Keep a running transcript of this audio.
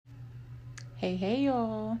Hey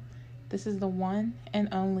y'all. This is the one and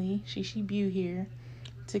only Shishi Bew here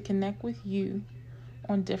to connect with you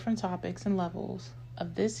on different topics and levels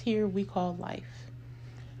of this here we call life.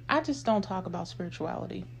 I just don't talk about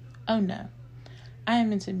spirituality. Oh no. I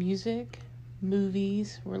am into music,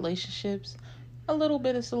 movies, relationships, a little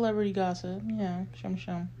bit of celebrity gossip,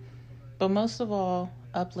 shum. But most of all,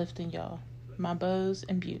 uplifting y'all, my beaux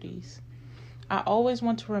and beauties. I always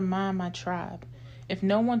want to remind my tribe, if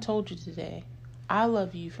no one told you today, I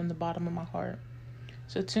love you from the bottom of my heart.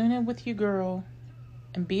 So tune in with your girl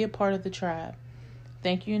and be a part of the tribe.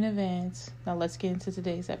 Thank you in advance. Now let's get into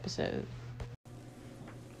today's episode.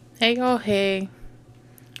 Hey y'all, hey.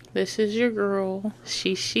 This is your girl,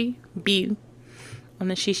 Shishi Bew, on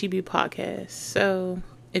the Shishi Bew podcast. So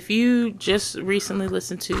if you just recently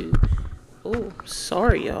listened to,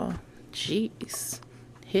 sorry y'all, jeez,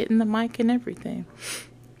 hitting the mic and everything.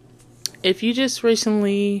 If you just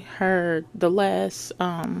recently heard the last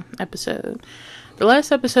episode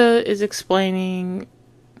is explaining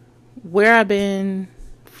where I've been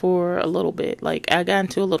for a little bit. Like, I got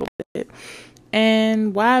into a little bit.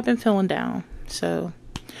 And why I've been feeling down. So,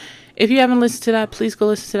 if you haven't listened to that, please go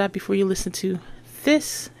listen to that before you listen to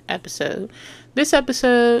this episode. This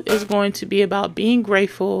episode is going to be about being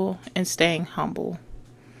grateful and staying humble.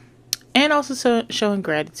 And also showing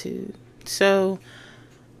gratitude. So,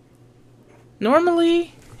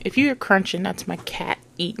 normally, if you're crunching, that's my cat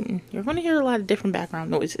eating. You're going to hear a lot of different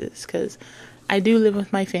background noises because I do live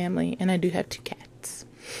with my family and I do have 2 cats.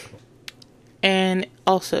 And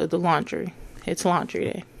also the laundry. It's laundry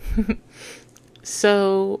day.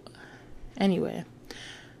 So, anyway,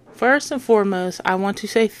 first and foremost, I want to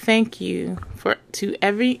say thank you to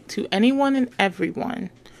anyone and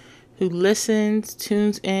everyone who listens,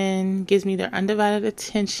 tunes in, gives me their undivided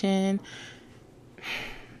attention,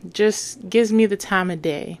 just gives me the time of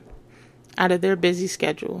day out of their busy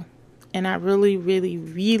schedule. And I really, really,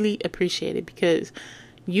 really appreciate it because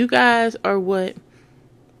you guys are what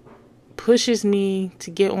pushes me to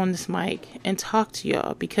get on this mic and talk to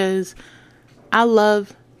y'all, because I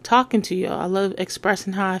love talking to y'all. I love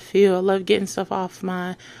expressing how I feel. I love getting stuff off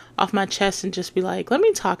my chest and just be like, let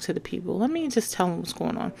me talk to the people. Let me just tell them what's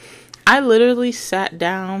going on. I literally sat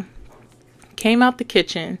down, came out the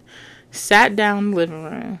kitchen, sat down in the living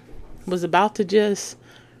room, was about to just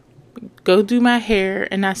go do my hair,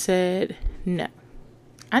 and I said, no,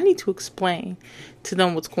 I need to explain to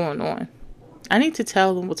them what's going on. I need to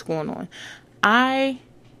tell them what's going on. I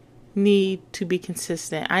need to be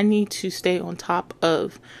consistent. I need to stay on top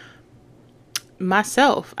of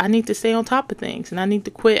myself. I need to stay on top of things, and I need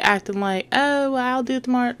to quit acting like, oh, well, I'll do it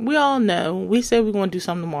tomorrow. We all know. We say we're going to do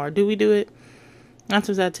something tomorrow. Do we do it? 9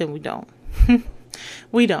 times out of 10, we don't.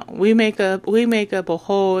 We don't. We make up a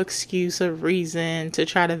whole excuse or reason to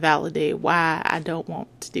try to validate why I don't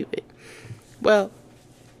want to do it. Well,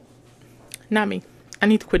 not me. I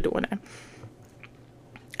need to quit doing that.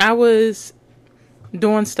 I was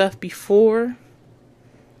doing stuff before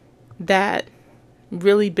that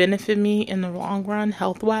really benefited me in the long run,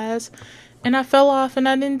 health-wise, and I fell off and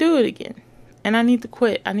I didn't do it again. And I need to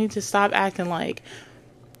quit. I need to stop acting like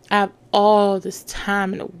I have all this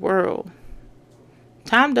time in the world.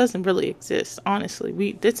 Time doesn't really exist,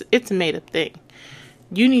 honestly. It's a made-up thing.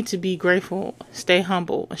 You need to be grateful, stay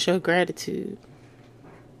humble, and show gratitude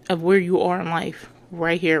of where you are in life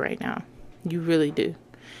right here, right now. You really do.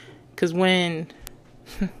 Because when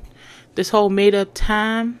this whole made-up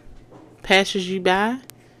time passes you by,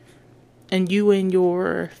 and you in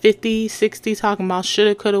your 50s, 60s talking about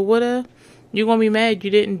shoulda, coulda, woulda, you're going to be mad you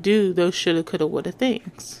didn't do those shoulda, coulda, woulda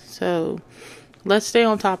things. So, let's stay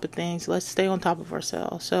on top of things. Let's stay on top of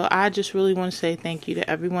ourselves. So I just really want to say thank you to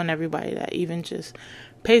everybody that even just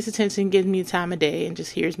pays attention, gives me the time of day, and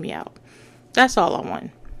just hears me out. That's all I want.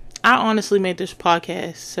 I honestly made this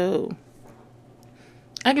podcast so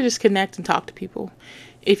I can just connect and talk to people.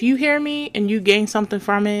 If you hear me and you gain something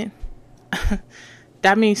from it,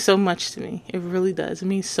 that means so much to me. It really does. It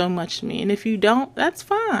means so much to me. And if you don't, that's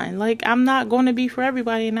fine. Like, I'm not going to be for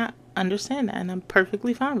everybody, and I understand that, and I'm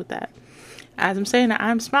perfectly fine with that. As I'm saying that,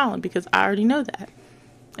 I'm smiling because I already know that.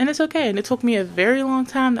 And it's okay. And it took me a very long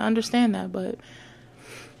time to understand that. But,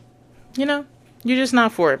 you're just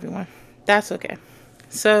not for everyone. That's okay.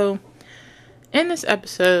 So, in this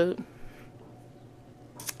episode,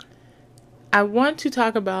 I want to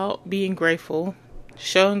talk about being grateful,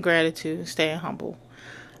 showing gratitude, staying humble.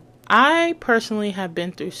 I personally have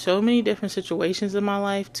been through so many different situations in my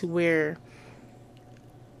life to where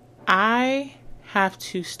I have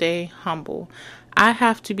to stay humble. I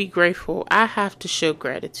have to be grateful. I have to show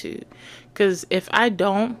gratitude. Because if I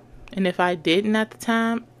don't, and if I didn't at the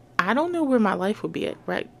time, I don't know where my life would be at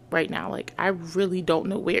right now. Like, I really don't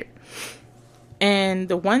know where. And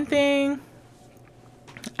the one thing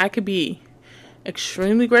I could be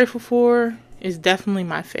extremely grateful for is definitely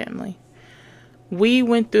my family. We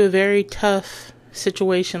went through a very tough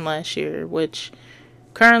situation last year, which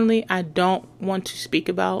currently I don't want to speak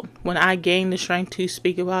about. When I gain the strength to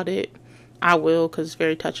speak about it, I will, because it's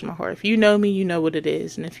very touching my heart. If you know me, you know what it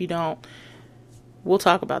is. And if you don't, we'll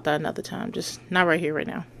talk about that another time. Just not right here, right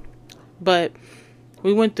now. But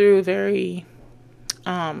we went through a very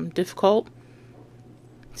difficult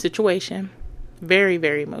situation. Very,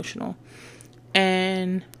 very emotional.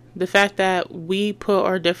 And the fact that we put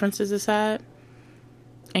our differences aside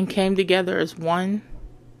and came together as one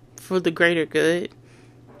for the greater good,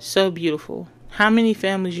 so beautiful. How many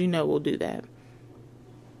families you know will do that?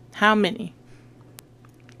 How many?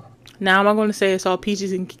 Now, am I going to say it's all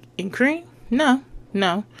peaches and cream? No.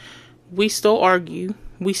 We still argue.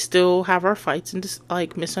 We still have our fights and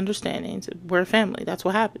misunderstandings. We're a family. That's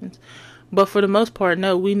what happens. But for the most part,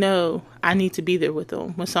 no, we know I need to be there with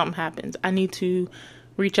them when something happens. I need to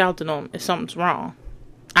reach out to them if something's wrong.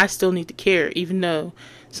 I still need to care, even though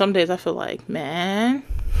some days I feel like, man,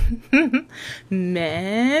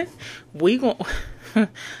 we gon'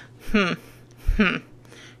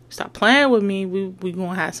 stop playing with me. We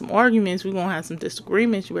gonna have some arguments. We gonna have some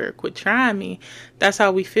disagreements. You better quit trying me. That's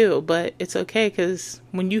how we feel. But it's okay, because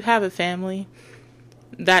when you have a family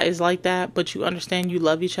that is like that, but you understand you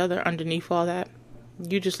love each other underneath all that,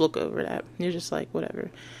 you just look over that. You're just like,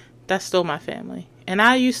 whatever. That's still my family. And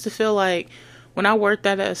I used to feel like when I worked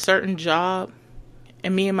at a certain job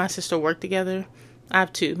and me and my sister worked together, I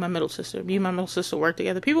have two, my middle sister. Me and my middle sister work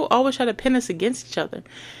together. People always try to pin us against each other.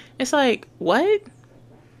 It's like, what?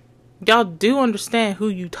 Y'all do understand who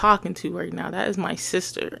you talking to right now. That is my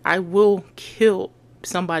sister. I will kill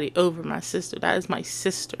somebody over my sister. That is my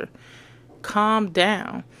sister. Calm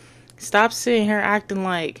down. Stop sitting here acting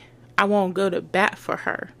like I won't go to bat for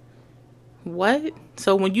her. What?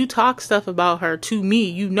 So when you talk stuff about her to me,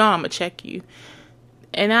 you know I'm gonna check you.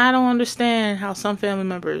 And I don't understand how some family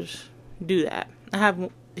members do that. I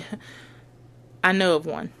know of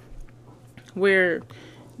one where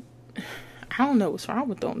I don't know what's wrong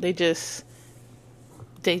with them. They just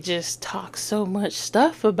talk so much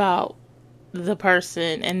stuff about the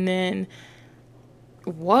person, and then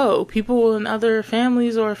people in other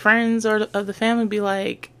families or friends or of the family be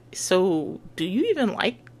like, so do you even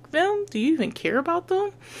like them? Do you even care about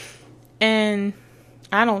them? And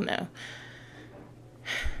I don't know.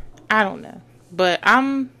 But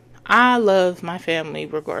I love my family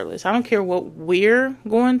regardless. I don't care what we're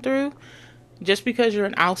going through. Just because you're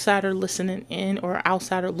an outsider listening in or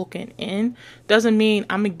outsider looking in doesn't mean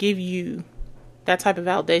I'm going to give you that type of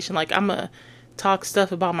validation. Like, I'm going to talk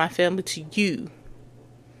stuff about my family to you.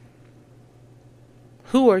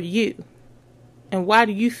 Who are you? And why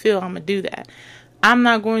do you feel I'm going to do that? I'm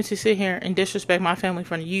not going to sit here and disrespect my family in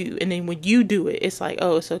front of you. And then when you do it, it's like,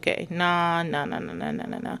 oh, it's okay. Nah.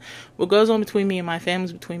 What goes on between me and my family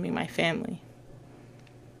is between me and my family.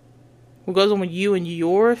 What goes on with you and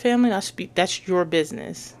your family, that's your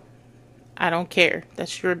business. I don't care.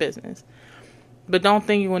 That's your business. But don't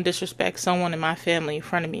think you're going to disrespect someone in my family in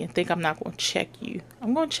front of me and think I'm not going to check you.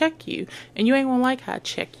 I'm going to check you. And you ain't going to like how I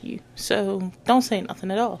check you. So don't say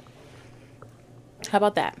nothing at all. How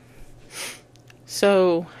about that?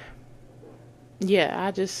 So, yeah,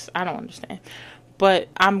 I don't understand. But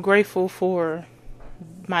I'm grateful for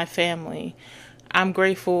my family. I'm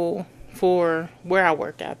grateful for where I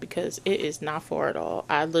work at, because it is not far at all.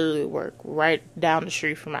 I literally work right down the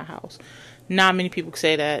street from my house. Not many people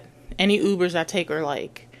say that. Any Ubers I take are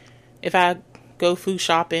like, if I go food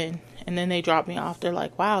shopping and then they drop me off, they're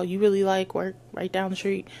like, wow, you really like work right down the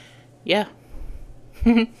street? Yeah.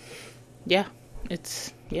 Yeah.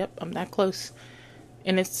 I'm that close.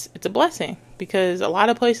 And it's a blessing, because a lot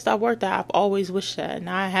of places I've worked at, I've always wished that, and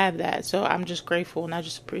I have that. So I'm just grateful, and I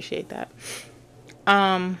just appreciate that.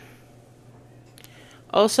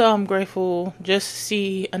 Also, I'm grateful just to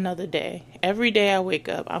see another day. Every day I wake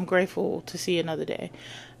up, I'm grateful to see another day.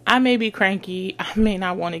 I may be cranky. I may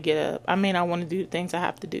not want to get up. I may not want to do the things I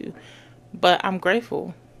have to do. But I'm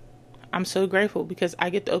grateful. I'm so grateful, because I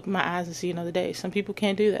get to open my eyes and see another day. Some people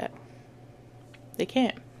can't do that. They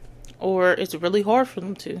can't. Or it's really hard for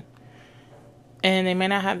them to. And they may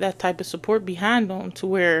not have that type of support behind them to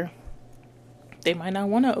where they might not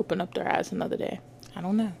want to open up their eyes another day. I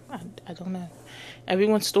don't know. I don't know.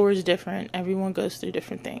 Everyone's story is different. Everyone goes through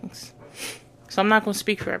different things. So I'm not going to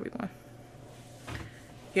speak for everyone.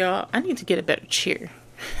 Y'all, I need to get a better chair.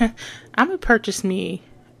 I'm going to purchase me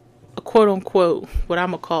a quote unquote, what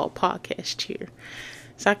I'm going to call a podcast chair.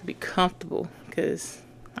 so I can be comfortable, because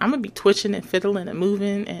I'm going to be twitching and fiddling and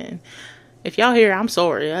moving, and if y'all hear, I'm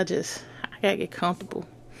sorry. I gotta get comfortable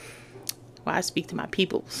while I speak to my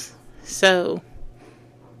peoples. So,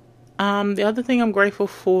 the other thing I'm grateful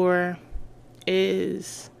for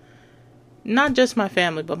is not just my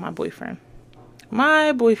family, but my boyfriend.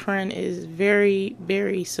 My boyfriend is very,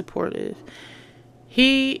 very supportive.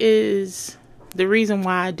 He is the reason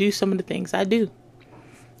why I do some of the things I do.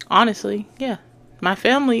 Honestly, yeah. My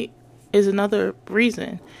family is another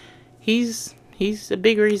reason. He's a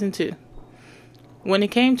big reason too. When it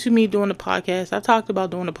came to me doing the podcast, I've talked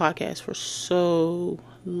about doing the podcast for so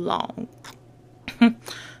long.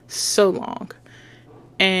 So long.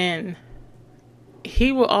 And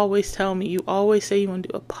he will always tell me, you always say you want to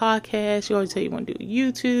do a podcast. You always say you want to do a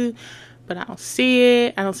YouTube. But I don't see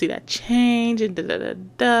it. I don't see that change. And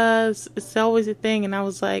It's always a thing. And I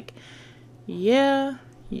was like, yeah,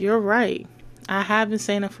 you're right. I have been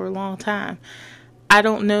saying it for a long time. I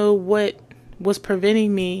don't know what was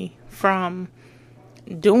preventing me from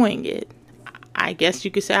doing it. I guess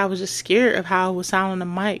you could say I was just scared of how I would sound on the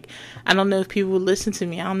mic. I don't know if people would listen to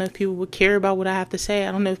me. I don't know if people would care about what I have to say.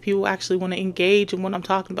 I don't know if people actually want to engage in what I'm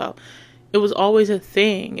talking about. It was always a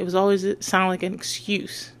thing. It was always sound like an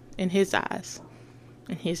excuse in his eyes,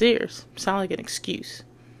 in his ears. Sound like an excuse.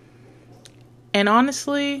 And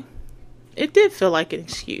honestly, it did feel like an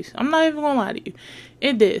excuse. I'm not even gonna lie to you.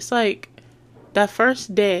 It did. It's like that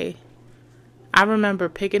first day, I remember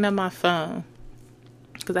picking up my phone,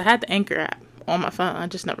 because I had the Anchor app on my phone. I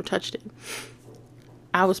just never touched it.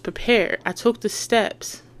 I was prepared. I took the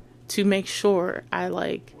steps to make sure I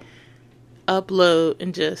upload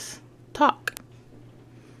and just talk.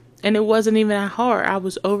 And it wasn't even that hard. I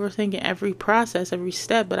was overthinking every process, every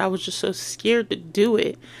step, but I was just so scared to do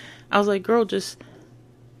it. I was like, girl, just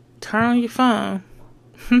turn on your phone,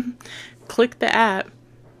 click the app,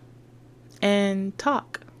 and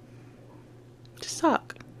talk. Just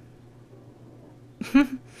talk.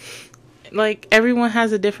 Everyone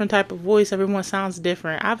has a different type of voice. Everyone sounds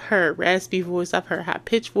different. I've heard raspy voice. I've heard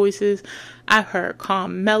high-pitched voices. I've heard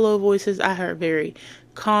calm, mellow voices. I heard very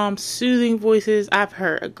calm, soothing voices. I've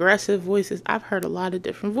heard aggressive voices. I've heard a lot of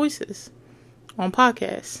different voices on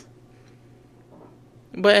podcasts.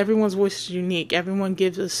 But everyone's voice is unique. Everyone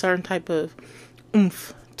gives a certain type of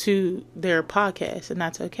oomph to their podcast, and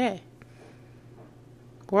that's okay.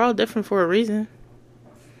 We're all different for a reason.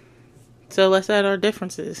 So let's add our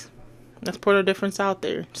differences. Let's put our difference out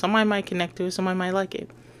there. Somebody might connect to it. Somebody might like it.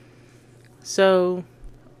 So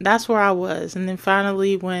that's where I was. And then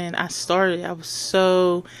finally, when I started, I was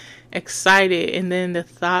so excited. And then the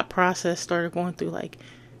thought process started going through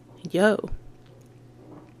yo,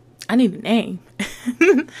 I need a name.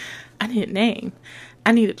 I need a name.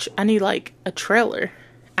 I need a trailer.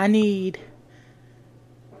 I need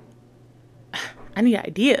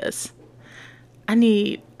ideas. I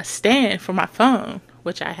need a stand for my phone,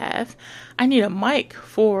 which I have. I need a mic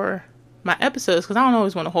for my episodes, because I don't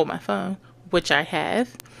always want to hold my phone, which I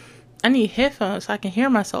have. I need headphones so I can hear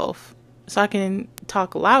myself, so I can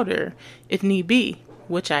talk louder if need be,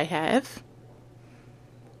 which I have.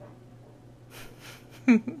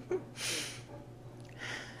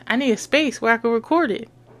 I need a space where I can record it,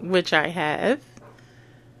 which I have.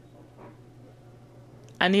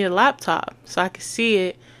 I need a laptop so I can see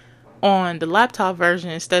it on the laptop version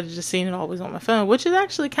instead of just seeing it always on my phone, which is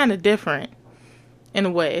actually kind of different in a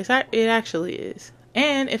way. It actually is.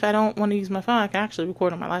 And if I don't want to use my phone, I can actually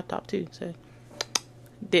record on my laptop too. So,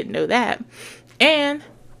 didn't know that. And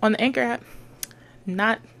on the Anchor app,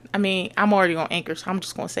 I'm already on Anchor, so I'm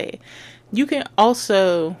just going to say it. You can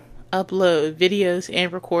also upload videos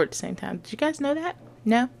and record at the same time. Did you guys know that?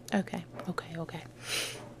 No? Okay.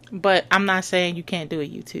 But I'm not saying you can't do a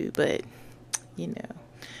YouTube, but,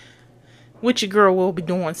 what your girl will be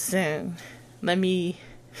doing soon. Let me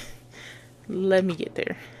get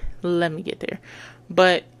there.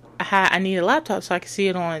 But I need a laptop so I can see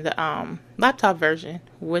it on the laptop version,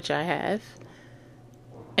 which I have.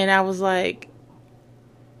 And I was like,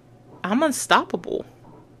 I'm unstoppable.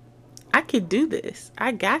 I could do this.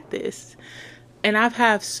 I got this. And I've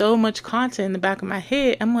had so much content in the back of my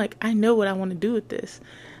head. I'm like, I know what I want to do with this.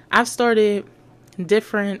 I've started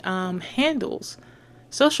different handles,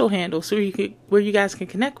 social handles, so where you guys can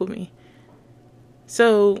connect with me.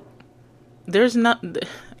 So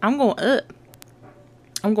I'm going up.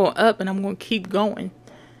 I'm going up, and I'm going to keep going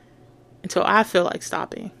until I feel like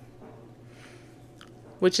stopping,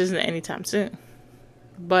 which isn't anytime soon.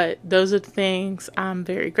 But those are the things I'm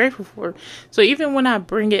very grateful for. So even when I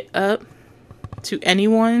bring it up to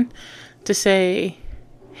anyone to say,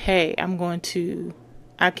 hey, I'm going to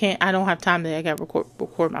I don't have time today. I got to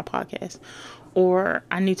record my podcast, or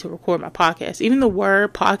I need to record my podcast. Even the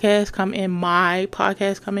word podcast come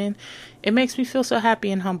in, it makes me feel so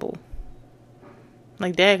happy and humble.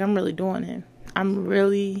 Like, dang, I'm really doing it. I'm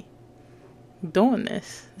really doing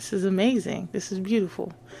this. This is amazing. This is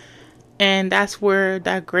beautiful. And that's where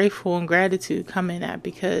that grateful and gratitude come in at,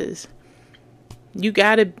 because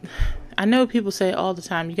I know people say all the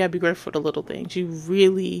time, you gotta be grateful for the little things. You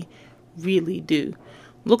really, really do.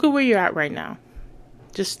 Look at where you're at right now.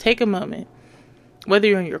 Just take a moment. Whether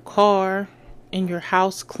you're in your car, in your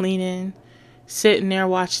house cleaning, sitting there,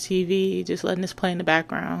 watch TV, just letting this play in the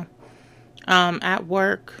background. At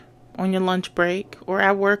work, on your lunch break, or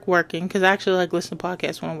at work working, because I actually like listening to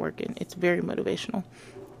podcasts when I'm working. It's very motivational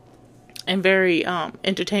and very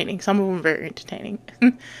entertaining. Some of them are very entertaining.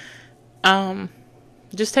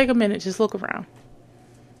 Just take a minute, just look around.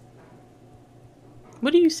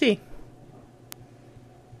 What do you see?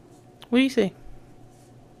 What do you see?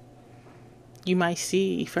 You might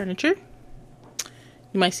see furniture.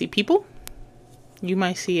 You might see people. You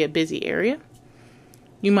might see a busy area.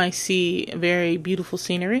 You might see very beautiful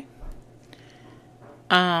scenery.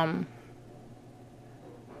 You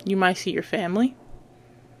might see your family.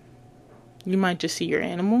 You might just see your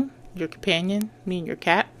animal, your companion, me and your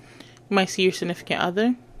cat. You might see your significant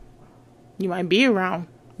other. You might be around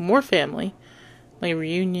more family, like a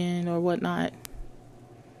reunion or whatnot.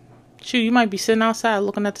 Shoot, you might be sitting outside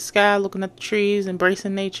looking at the sky, looking at the trees,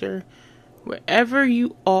 embracing nature. Wherever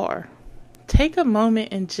you are, take a moment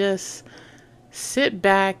and just sit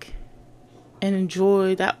back and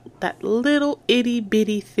enjoy that little itty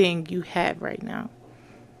bitty thing you have right now.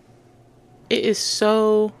 It is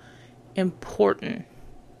so important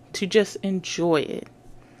to just enjoy it.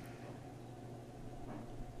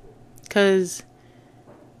 Because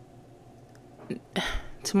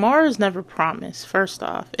tomorrow is never promised. First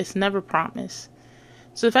off, it's never promised.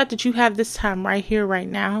 So the fact that you have this time right here, right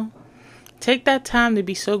now, take that time to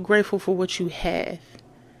be so grateful for what you have.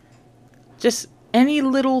 Just any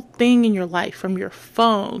little thing in your life, from your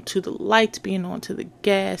phone to the lights being on, to the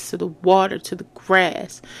gas, to the water, to the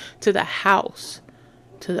grass, to the house,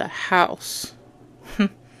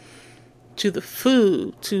 to the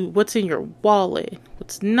food, to what's in your wallet,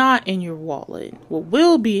 what's not in your wallet, what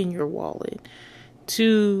will be in your wallet,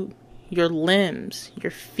 to your limbs,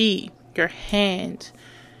 your feet, your hands,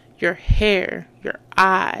 your hair, your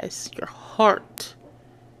eyes, your heart,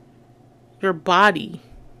 your body,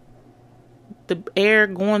 the air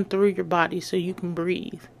going through your body so you can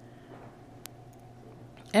breathe.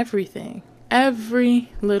 Everything. Every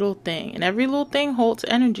little thing. And every little thing holds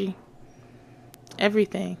energy.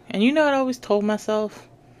 Everything. And you know what I always told myself?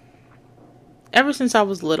 Ever since I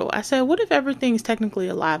was little, I said, what if everything's technically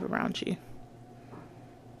alive around you?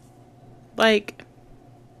 Like,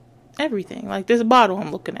 everything. Like this bottle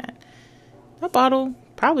I'm looking at. That bottle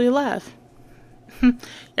probably alive. You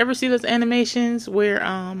ever see those animations where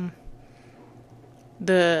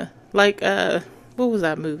what was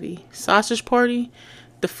that movie? Sausage Party?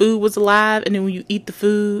 The food was alive, and then when you eat the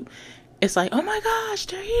food, it's like, oh my gosh,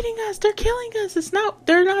 they're eating us, they're killing us.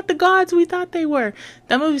 They're not the gods we thought they were.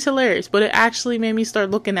 That movie's hilarious, but it actually made me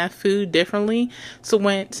start looking at food differently. So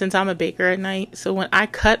since I'm a baker at night, so when I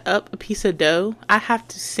cut up a piece of dough, I have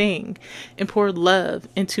to sing and pour love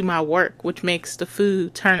into my work, which makes the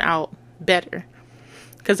food turn out better.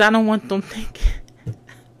 Because I don't want them thinking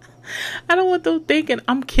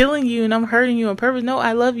I'm killing you and I'm hurting you on purpose. No,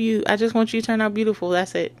 I love you. I just want you to turn out beautiful.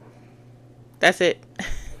 That's it.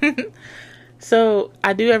 So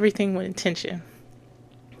I do everything with intention.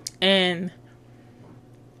 And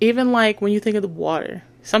even like when you think of the water,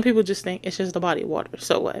 some people just think it's just a body of water.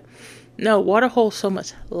 So what? No, water holds so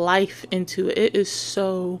much life into it. It is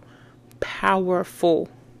so powerful.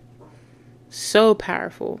 So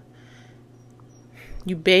powerful.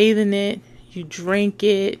 You bathe in it, you drink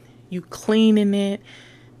it, you clean in it.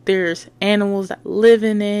 There's animals that live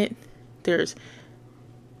in it. There's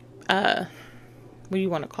what do you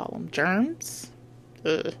want to call them? Germs?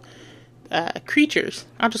 Creatures.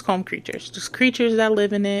 I'll just call them creatures. Just creatures that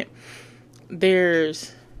live in it.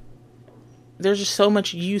 There's just so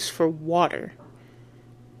much use for water.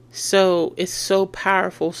 So it's so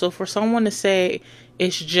powerful. So for someone to say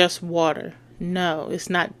it's just water, no, it's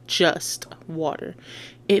not just water.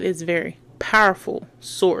 It is a very powerful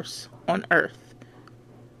source on earth.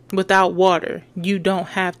 Without water, you don't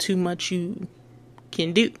have too much you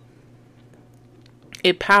can do.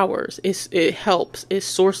 It powers, it helps, it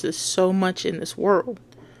sources so much in this world.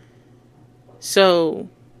 So,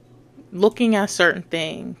 looking at certain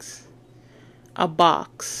things, a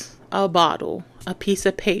box, a bottle, a piece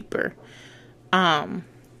of paper,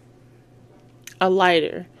 a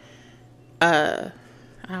lighter, I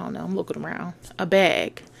don't know, I'm looking around, a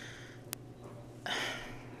bag.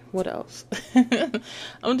 What else?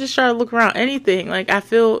 I'm just trying to look around. Anything. Like, I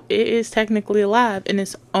feel it is technically alive in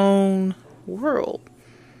its own world.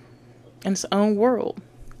 In its own world.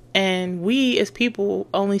 And we as people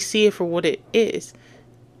only see it for what it is.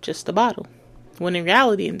 Just a bottle. When in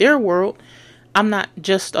reality, in their world, I'm not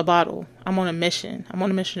just a bottle. I'm on a mission. I'm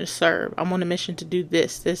on a mission to serve. I'm on a mission to do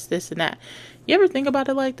this, and that. You ever think about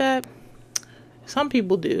it like that? Some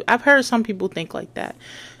people do. I've heard some people think like that.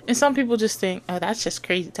 And some people just think, oh, that's just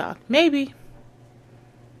crazy talk. Maybe.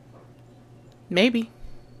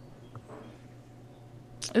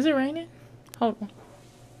 Is it raining? Hold on.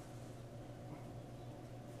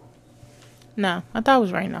 No, I thought it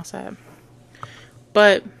was raining outside.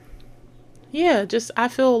 But, yeah, just, I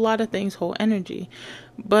feel a lot of things hold energy.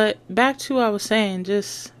 But back to what I was saying,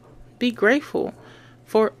 just be grateful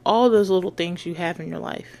for all those little things you have in your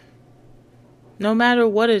life. No matter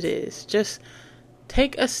what it is, just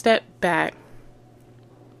take a step back.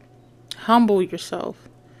 Humble yourself.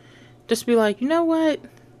 Just be like, you know what?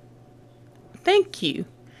 Thank you.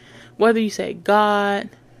 Whether you say God,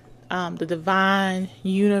 the divine,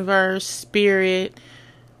 universe, spirit,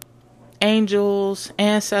 angels,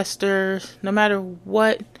 ancestors, no matter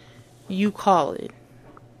what you call it,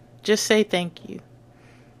 just say thank you.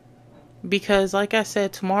 Because like I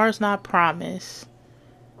said, tomorrow's not promised.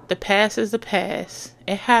 The past is the past.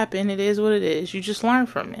 It happened. It is what it is. You just learn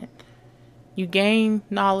from it. You gain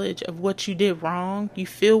knowledge of what you did wrong. You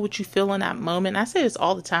feel what you feel in that moment. I say this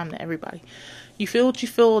all the time to everybody. You feel what you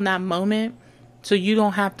feel in that moment so you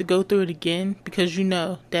don't have to go through it again, because you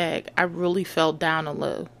know, dag, I really felt down and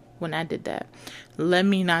low when I did that. Let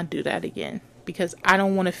me not do that again, because I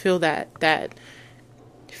don't want to feel that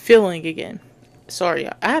feeling again. Sorry,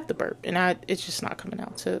 I have to burp and it's just not coming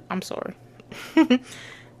out. So I'm sorry.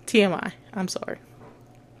 TMI. I'm sorry.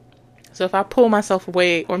 So if I pull myself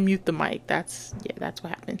away or mute the mic, that's what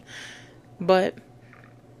happened. But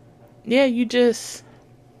yeah, you just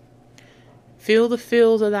feel the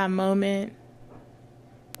feels of that moment.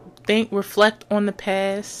 Reflect on the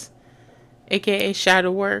past, aka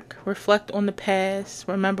shadow work. Reflect on the past.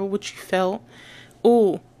 Remember what you felt.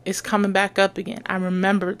 Ooh, it's coming back up again. I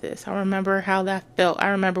remember this. I remember how that felt. I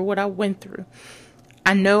remember what I went through.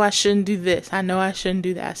 I know I shouldn't do this. I know I shouldn't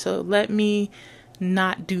do that. So let me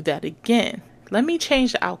not do that again. Let me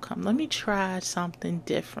change the outcome. Let me try something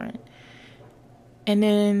different. And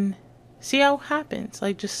then see how it happens.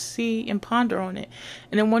 Like, just see and ponder on it.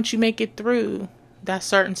 And then once you make it through that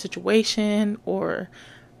certain situation or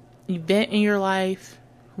event in your life,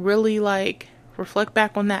 really like reflect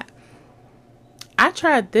back on that. I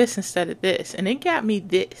tried this instead of this, and it got me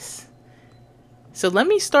this. So let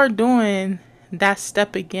me start doing that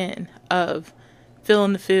step again of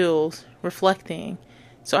feeling the feels, reflecting,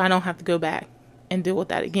 so I don't have to go back and deal with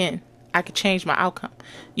that again. I could change my outcome.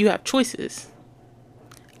 You have choices.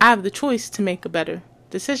 I have the choice to make a better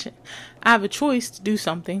decision. I have a choice to do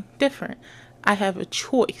something different. I have a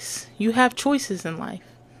choice. You have choices in life.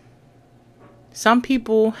 Some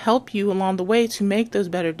people help you along the way to make those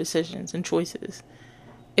better decisions and choices.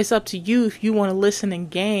 It's up to you if you want to listen and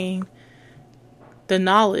gain the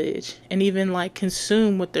knowledge and even like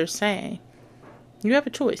consume what they're saying. You have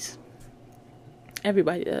a choice.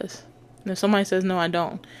 Everybody does. And if somebody says, no, I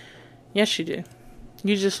don't. Yes, you do.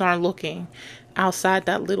 You just aren't looking outside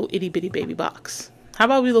that little itty bitty baby box. How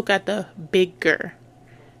about we look at the bigger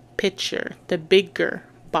picture, the bigger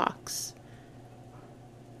box?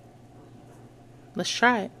 Let's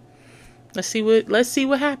try it. Let's see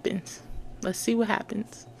what happens. Let's see what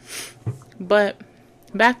happens. But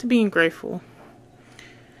back to being grateful.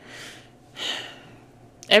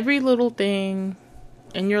 Every little thing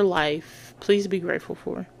in your life, please be grateful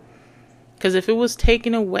for. Because if it was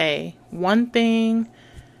taken away, one thing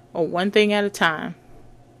at a time,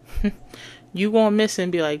 you won't miss it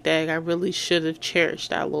and be like, dang, I really should have cherished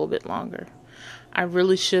that a little bit longer. I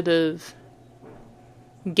really should have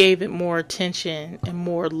gave it more attention and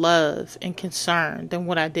more love and concern than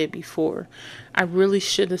what I did before. I really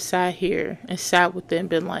should have sat here and sat with it and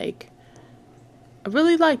been like, I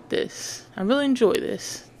really like this. I really enjoy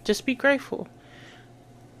this. Just be grateful.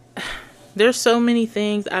 There's so many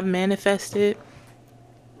things I've manifested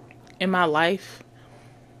in my life,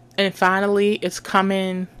 and finally it's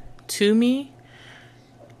coming to me.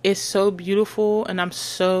 It's so beautiful, and I'm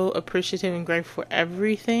so appreciative and grateful for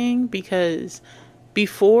everything, because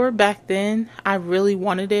back then, I really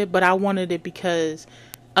wanted it, but I wanted it because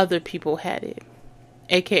other people had it,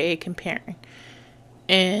 aka comparing.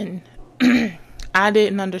 And I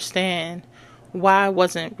didn't understand why I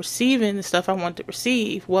wasn't receiving the stuff I wanted to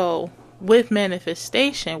receive. Well, with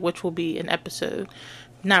manifestation, which will be an episode,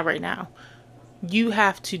 not right now, you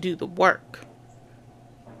have to do the work.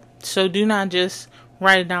 So do not just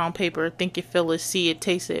write it down on paper, think you feel it, see it,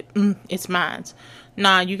 taste it, it's mine.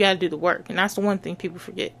 Nah, you gotta do the work. And that's the one thing people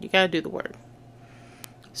forget. You gotta do the work.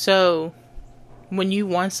 So when you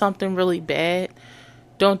want something really bad,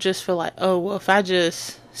 don't just feel like, oh, well, if I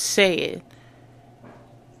just say it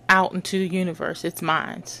out into the universe, it's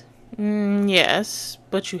mine. Yes,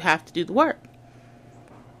 but you have to do the work.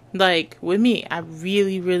 Like with me, I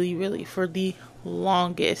really, for the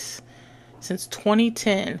longest, since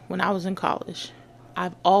 2010, when I was in college,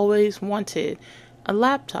 I've always wanted a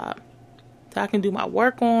laptop that I can do my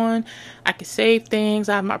work on. I can save things.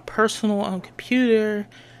 I have my personal own computer.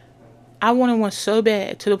 I wanted one so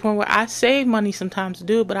bad, to the point where I save money sometimes to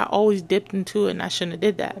do it, but I always dipped into it and I shouldn't have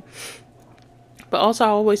did that. But also I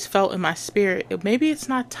always felt in my spirit, maybe it's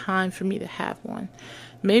not time for me to have one.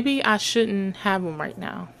 Maybe I shouldn't have one right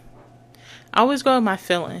now. I always go with my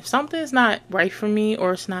feeling. If something's not right for me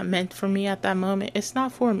or it's not meant for me at that moment, it's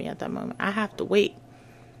not for me at that moment. I have to wait.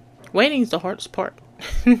 Waiting is the hardest part.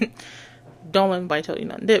 Don't let anybody tell you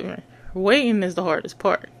nothing different. Waiting is the hardest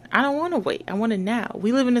part. I don't want to wait. I want it now.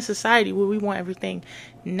 We live in a society where we want everything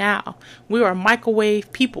now. We are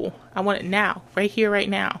microwave people. I want it now. Right here, right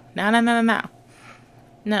now. Now.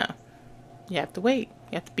 No. You have to wait.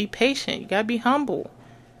 You have to be patient. You gotta be humble.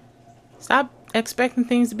 Stop expecting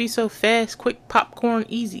things to be so fast, quick, popcorn,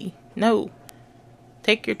 easy. No.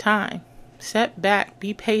 Take your time. Step back.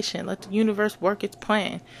 Be patient. Let the universe work its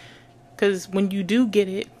plan. Because when you do get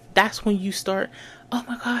it, that's when you start, oh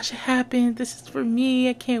my gosh, it happened. This is for me.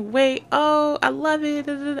 I can't wait. Oh, I love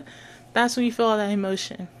it. That's when you feel all that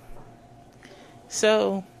emotion.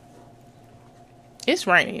 So, it's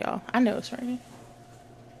raining, y'all. I know it's raining.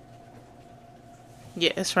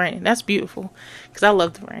 Yeah, it's raining. That's beautiful. Because I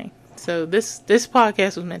love the rain. So, this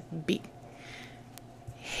podcast was meant to be.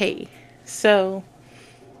 Hey. So,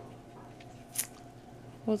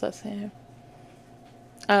 what was I saying?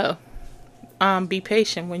 Oh. Be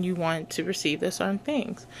patient when you want to receive the certain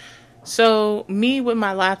things. So me with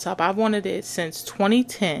my laptop, I've wanted it since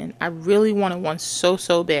 2010. I really wanted one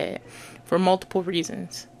so bad for multiple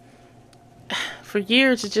reasons. For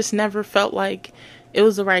years, it just never felt like it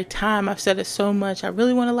was the right time. I've said it so much. I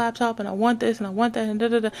really want a laptop and I want this and I want that and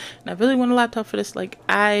and I really want a laptop for this. Like,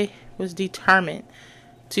 I was determined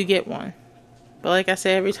to get one. But like I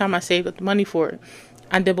said, every time I saved up the money for it,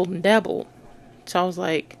 I dibbled and dabbled. So I was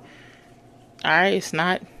like, alright, it's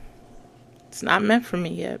not meant for me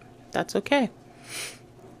yet. That's okay.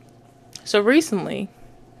 So recently,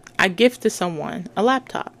 I gifted someone a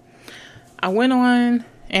laptop. I went on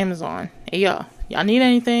Amazon. Hey, y'all need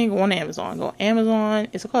anything? Go on Amazon. Go on Amazon.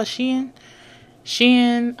 Is it called Shein?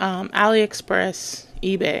 Shein, AliExpress,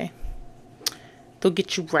 eBay. They'll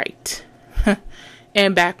get you right.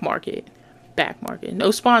 And Back Market.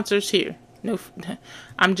 No sponsors here. No,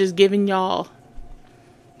 I'm just giving y'all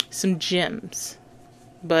some gems.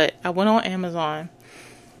 But I went on Amazon.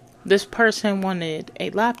 This person wanted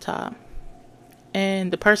a laptop,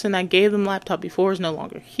 and the person that gave them laptop before is no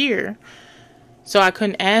longer here, so I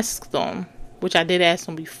couldn't ask them, which I did ask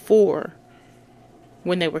them before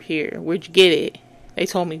when they were here, where'd you get it? They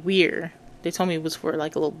told me where. They told me it was for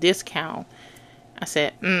like a little discount. I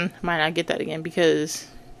said, might not get that again, because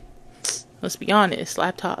let's be honest,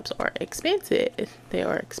 laptops are expensive. They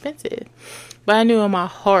are expensive. But I knew in my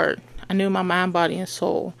heart, I knew in my mind, body, and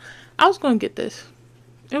soul, I was going to get this.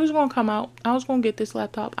 It was going to come out. I was going to get this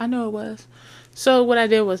laptop. I know it was. So what I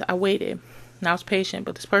did was I waited. And I was patient,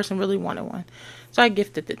 but this person really wanted one. So I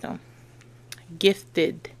gifted them.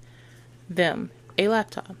 A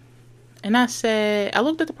laptop. And I said, I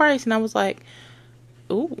looked at the price and I was like,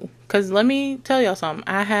 ooh. Because let me tell y'all something.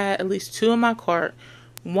 I had at least two in my cart.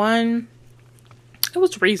 One, it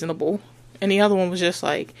was reasonable. And the other one was just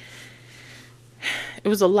like, it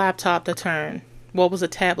was a laptop that turned, well, it was a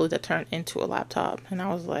tablet that turned into a laptop. And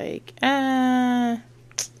I was like, I'll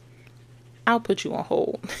put you on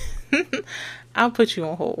hold.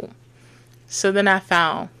 So then I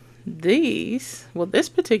found this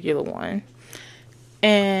particular one.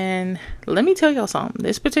 And let me tell y'all something.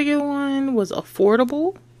 This particular one was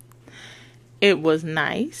affordable. It was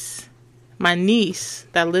nice. My niece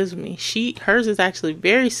that lives with me, hers is actually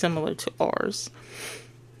very similar to ours.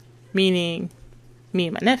 Meaning me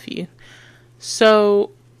and my nephew.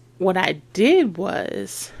 So what I did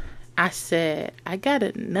was I said, I got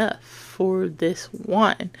enough for this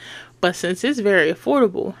one. But since it's very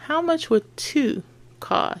affordable, how much would two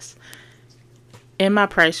cost? In my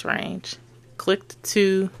price range. Clicked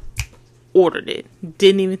to Ordered it.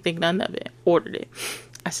 Didn't even think none of it. Ordered it.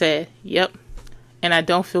 I said, yep. And I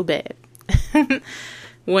don't feel bad.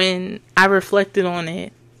 When I reflected on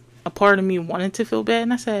it, a part of me wanted to feel bad.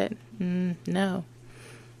 And I said, no.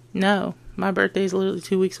 My birthday is literally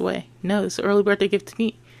 2 weeks away. No, it's an early birthday gift to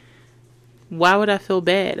me. Why would I feel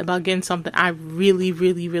bad about getting something I really,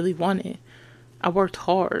 really, really wanted? I worked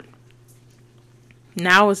hard.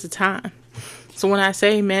 Now is the time. So when I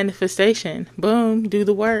say manifestation, boom, do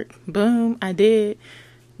the work. Boom, I did.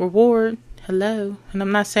 Reward, hello. And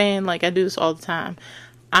I'm not saying like I do this all the time.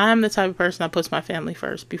 I'm the type of person that puts my family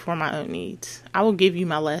first before my own needs. I will give you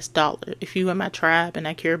my last dollar. If you in my tribe and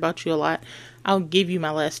I care about you a lot, I'll give you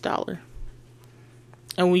my last dollar.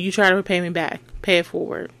 And when you try to repay me back, pay it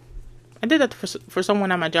forward. I did that for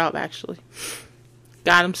someone at my job, actually.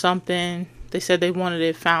 Got them something. They said they wanted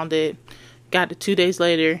it, found it. Got it 2 days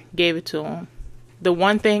later, gave it to them. The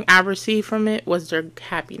one thing I received from it was their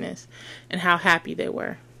happiness and how happy they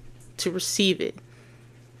were to receive it.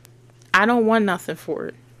 I don't want nothing for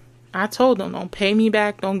it. I told them, don't pay me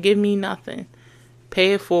back. Don't give me nothing.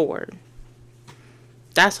 Pay it forward.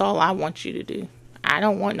 That's all I want you to do. I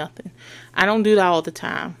don't want nothing. I don't do that all the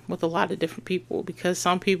time with a lot of different people because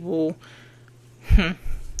some people,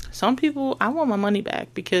 I want my money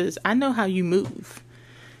back because I know how you move.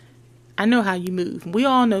 I know how you move. We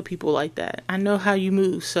all know people like that. I know how you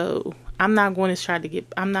move. So I'm not going to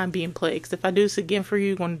I'm not being played. Because if I do this again for you,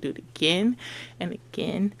 you're going to do it again and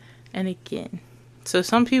again and again. So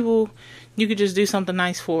some people, you could just do something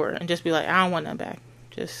nice for and just be like, I don't want that back.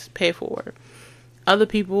 Just pay for it. Other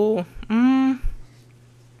people,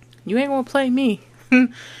 you ain't going to play me.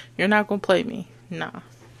 You're not going to play me. Nah.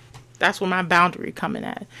 That's where my boundary coming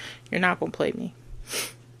at. You're not going to play me.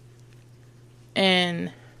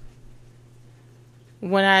 And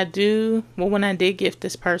when I did gift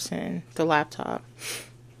this person the laptop,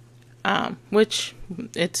 which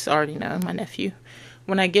it's already known, my nephew,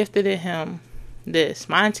 when I gifted him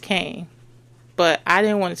mine came, but I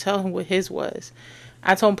didn't want to tell him what his was.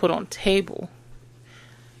 I told him put it on the table.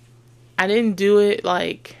 I didn't do it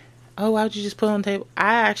like, oh, why'd you just put it on the table?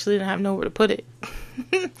 I actually didn't have nowhere to put it.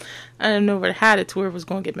 I didn't know where to hide it to where it was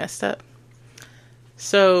going to get messed up.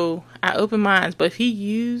 So I opened mine, but if he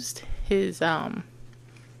used his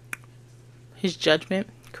judgment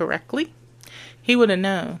correctly, he would have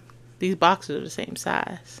known these boxes are the same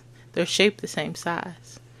size. They're shaped the same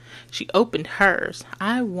size. She opened hers.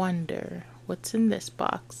 I wonder what's in this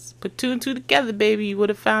box. Put 2 and 2 together, baby. You would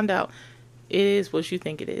have found out. It is what you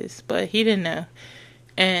think it is. But he didn't know.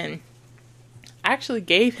 And I actually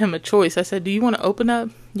gave him a choice. I said, do you want to open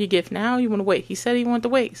up your gift now or you want to wait? He said he wanted to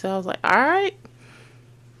wait. So I was like, all right.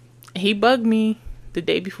 He bugged me the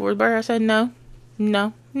day before his birthday. I said, no.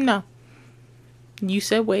 You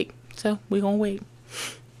said wait. So we're going to wait.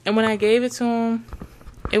 And when I gave it to him,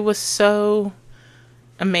 it was so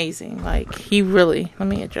amazing. Like, let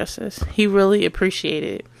me address this. He really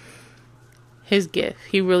appreciated his gift.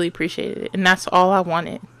 He really appreciated it. And that's all I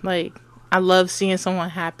wanted. Like, I love seeing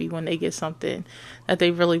someone happy when they get something that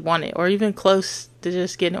they really wanted, or even close to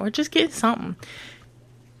just getting it, or just getting something.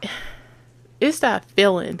 It's that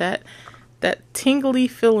feeling, that tingly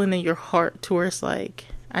feeling in your heart to where it's like,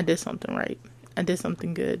 I did something right. I did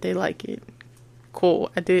something good. They like it. Cool.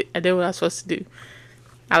 I did what I was supposed to do.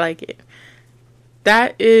 I like it.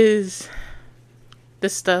 That is the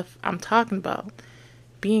stuff I'm talking about.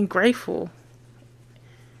 Being grateful.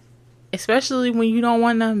 Especially when you don't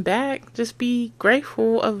want them back. Just be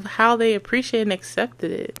grateful of how they appreciated and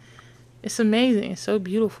accepted it. It's amazing. It's so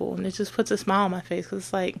beautiful. And it just puts a smile on my face. Because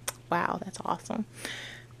it's like, wow, that's awesome.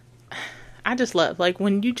 I just love, like,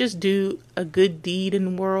 when you just do a good deed in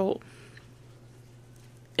the world,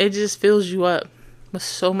 it just fills you up with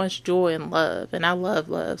so much joy and love. And I love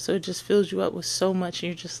love. So it just fills you up with so much. And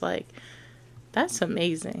you're just like, that's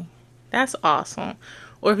amazing. That's awesome.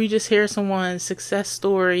 Or if you just hear someone's success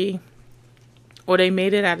story, or they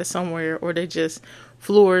made it out of somewhere, or they just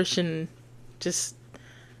flourish and just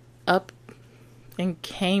up and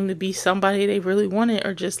came to be somebody they really wanted,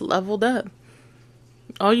 or just leveled up.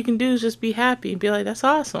 All you can do is just be happy and be like, that's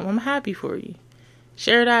awesome. I'm happy for you.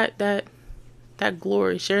 Share that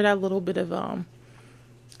glory. Share that little bit of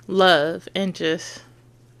love, and just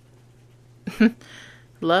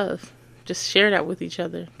love. Just share that with each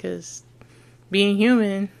other, because being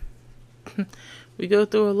human, we go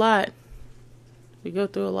through a lot.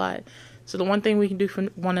 So the one thing we can do for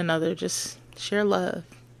one another, just share love.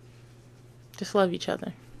 Just love each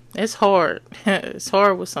other. It's hard. It's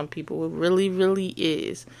hard with some people. It really, really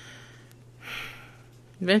is.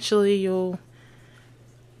 Eventually you'll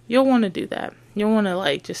want to do that. You'll want to,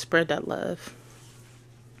 like, just spread that love.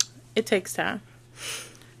 It takes time.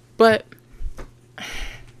 But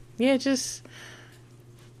yeah,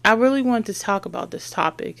 I really wanted to talk about this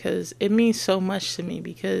topic because it means so much to me.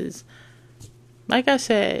 Because like I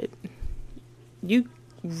said, you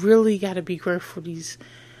really got to be grateful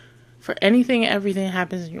for anything and everything that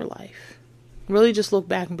happens in your life. Really just look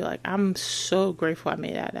back and be like, I'm so grateful I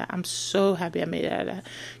made it out of that. I'm so happy I made it out of that.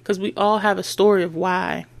 Because we all have a story of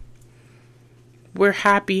why we're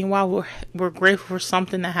happy and why we're grateful for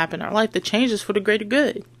something that happened in our life that changes for the greater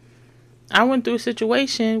good. I went through a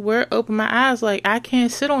situation where it opened my eyes like, I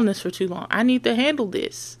can't sit on this for too long. I need to handle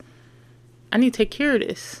this. I need to take care of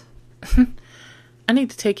this. I need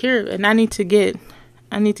to take care of it. And I need to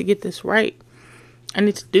get this right. I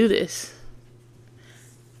need to do this.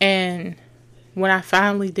 And when I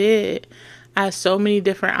finally did, I had so many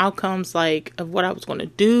different outcomes, like, of what I was going to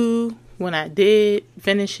do when I did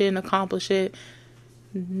finish it and accomplish it.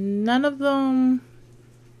 None of them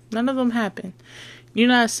happened. You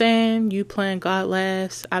know what I'm saying? You playing God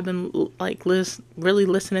laughs. I've been like really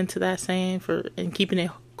listening to that saying and keeping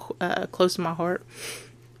it close to my heart.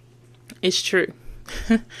 It's true.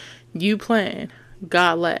 You playing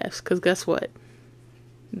God laughs, because guess what?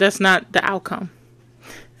 That's not the outcome.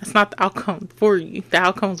 That's not the outcome for you. The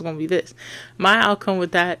outcome is going to be this. My outcome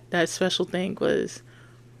with that special thing was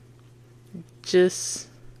just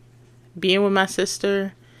being with my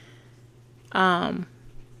sister,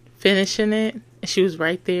 finishing it. She was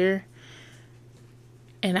right there.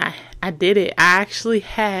 And I did it. I actually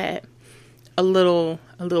had a little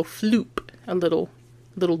floop, a little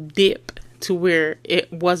dip to where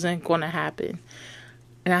it wasn't going to happen.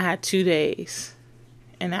 And I had 2 days.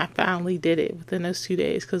 And I finally did it within those 2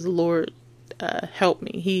 days because the Lord helped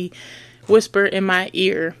me. He whispered in my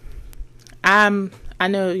ear. I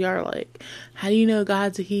know y'all are like, how do you know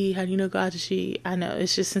God's a he? How do you know God's a she? I know.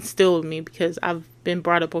 It's just instilled in me because I've been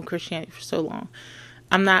brought up on Christianity for so long.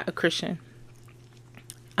 I'm not a Christian.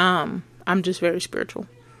 I'm just very spiritual.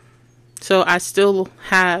 So I still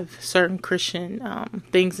have certain Christian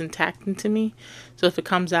things intact into me. So if it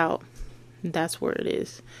comes out, that's where it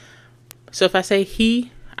is. So if I say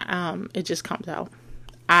he, it just comes out.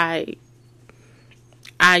 I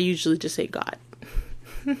usually just say God.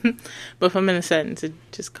 But if I'm in a sentence, it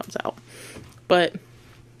just comes out. But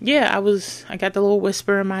yeah, I got the little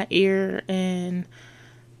whisper in my ear, and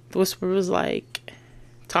the whisper was like,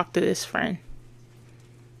 talk to this friend.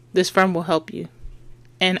 This friend will help you.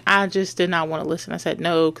 And I just did not want to listen. I said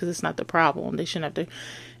no, because it's not the problem. They shouldn't have to.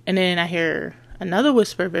 And then I hear another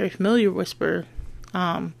whisper, very familiar whisper.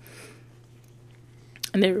 And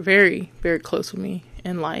they were very, very close with me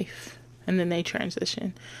in life. And then they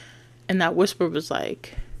transitioned. And that whisper was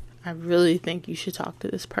like, I really think you should talk to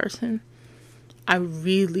this person. I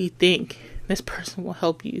really think this person will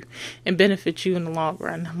help you and benefit you in the long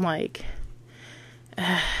run. I'm like,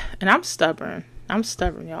 and I'm stubborn.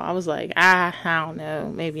 Y'all. I was like, I don't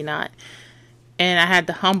know, maybe not. And I had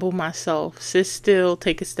to humble myself, sit still,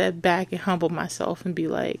 take a step back and humble myself and be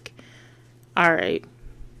like, all right,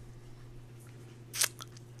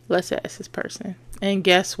 let's ask this person. And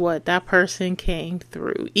guess what? That person came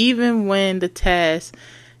through. Even when the test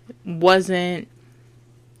wasn't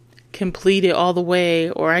completed all the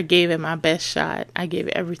way, or I gave it my best shot, I gave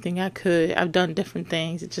it everything I could. I've done different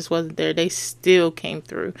things. It just wasn't there. They still came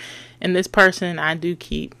through. And this person I do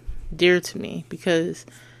keep dear to me because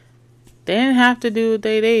they didn't have to do what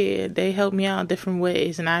they did. They helped me out in different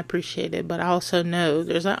ways, and I appreciate it. But I also know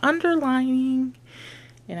there's an underlining,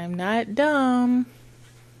 and I'm not dumb.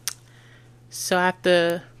 So I have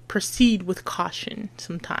to proceed with caution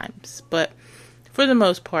sometimes. But for the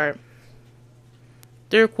most part,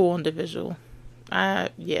 they're a cool individual. They're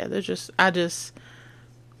a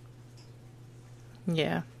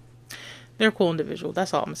cool individual.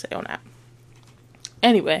 That's all I'm going to say on that.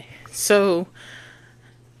 Anyway, so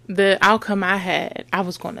the outcome I had, I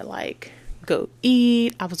was going to go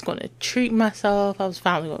eat. I was going to treat myself. I was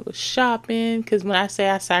finally going to go shopping. Because when I say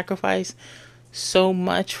I sacrificed so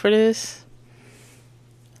much for this,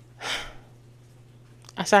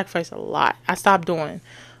 I sacrificed a lot. I stopped doing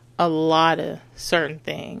a lot of certain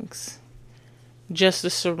things just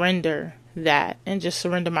to surrender that and just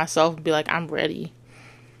surrender myself and be like, I'm ready.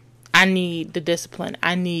 I need the discipline.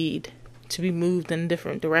 I need to be moved in a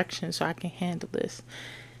different direction so I can handle this.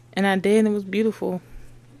 And I did, and it was beautiful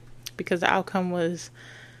because the outcome was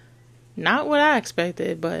not what I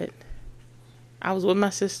expected, but I was with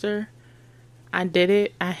my sister. I did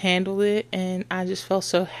it. I handled it, and I just felt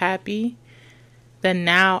so happy that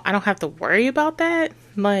now I don't have to worry about that.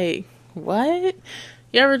 Like, what?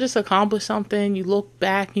 You ever just accomplish something, you look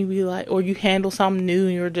back and you be like, or you handle something new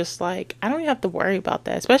and you're just like, I don't even have to worry about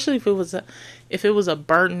that. Especially if it was a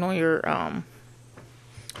burden on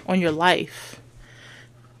your life.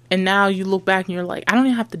 And now you look back and you're like, I don't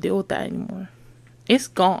even have to deal with that anymore. It's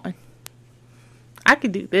gone. I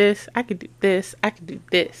could do this, I could do this, I could do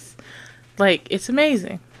this. Like, it's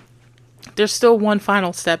amazing. There's still one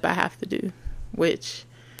final step I have to do, which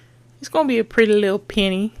is going to be a pretty little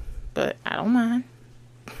penny, but I don't mind.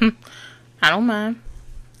 I don't mind.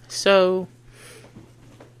 So,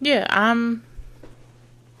 yeah, I'm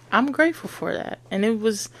grateful for that. And it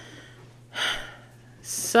was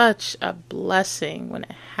such a blessing when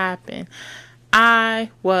it happened.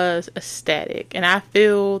 I was ecstatic, and I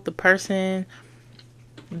feel the person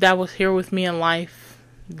that was here with me in life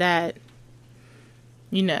that,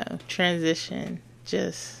 transition,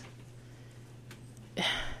 just,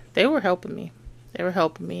 they were helping me. They were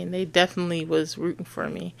helping me, and they definitely was rooting for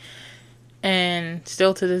me. And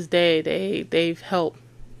still to this day, they've helped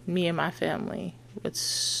me and my family with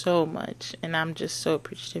so much, and I'm just so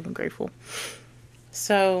appreciative and grateful.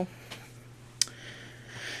 So,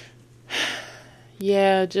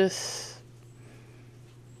 yeah, just,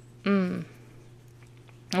 and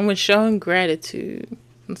when showing gratitude,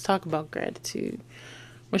 let's talk about gratitude.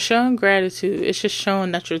 When showing gratitude, it's just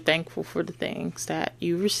showing that you're thankful for the things that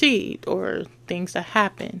you received or things that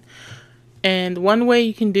happen. And one way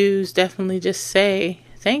you can do is definitely just say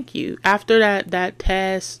thank you. After that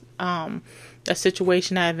task, that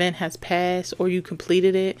situation, that event has passed, or you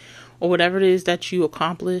completed it, or whatever it is that you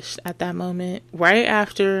accomplished at that moment, right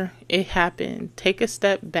after it happened, take a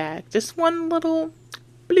step back. Just one little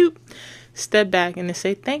bloop step back and then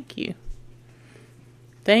say thank you.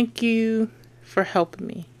 Thank you for helping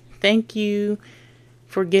me. Thank you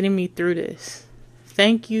for getting me through this.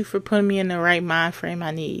 Thank you for putting me in the right mind frame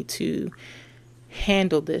I need to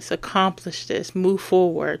handle this, accomplish this, move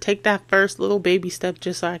forward. Take that first little baby step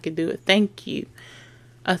just so I could do it. Thank you.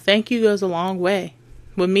 A thank you goes a long way.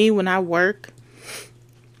 With me, when I work,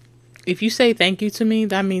 if you say thank you to me,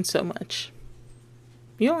 that means so much.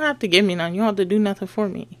 You don't have to give me none. You don't have to do nothing for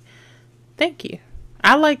me. Thank you.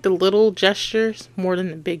 I like the little gestures more than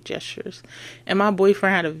the big gestures. And my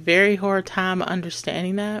boyfriend had a very hard time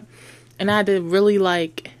understanding that. And I had to really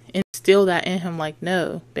instill that in him. Like,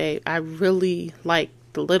 no, babe, I really like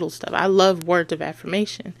the little stuff. I love words of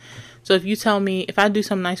affirmation. So if I do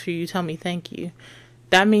something nice for you, you tell me thank you.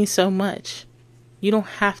 That means so much. You don't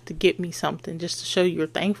have to get me something just to show you're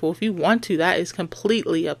thankful. If you want to, that is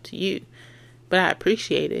completely up to you. But I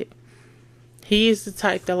appreciate it. He is the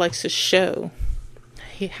type that likes to show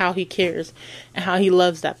how he cares and how he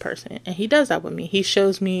loves that person. And he does that with me. He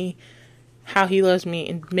shows me how he loves me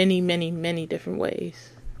in many, many, many different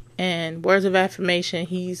ways. And words of affirmation,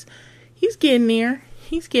 he's getting there.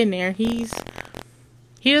 He's getting there. He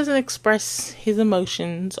doesn't express his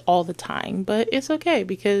emotions all the time, but it's okay,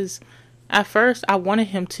 because at first I wanted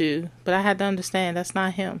him to, but I had to understand that's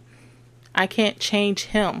not him. I can't change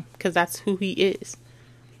him because that's who he is.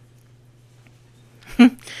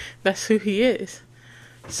 That's who he is.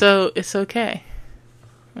 So it's okay.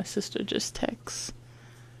 My sister just texts.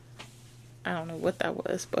 I don't know what that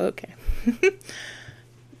was, but okay.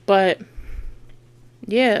 But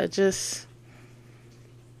yeah, just,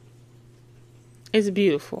 it's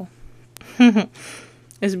beautiful.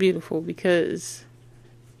 It's beautiful because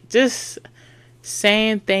just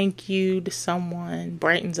saying thank you to someone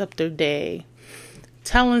brightens up their day.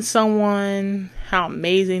 Telling someone how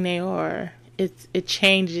amazing they are, it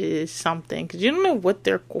changes something, because you don't know what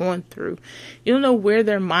they're going through. You don't know where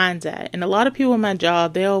their mind's at. And a lot of people in my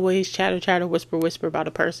job, they always chatter, whisper about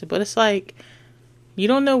a person, but it's like, you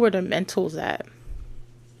don't know where their mental's at.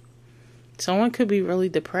 Someone could be really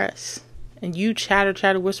depressed, and you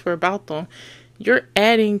chatter, whisper about them. You're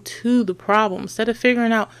adding to the problem instead of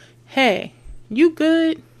figuring out, hey, you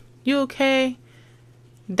good? You okay?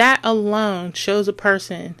 That alone shows a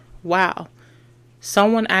person, wow,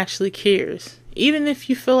 someone actually cares. Even if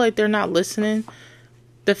you feel like they're not listening,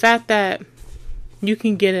 the fact that you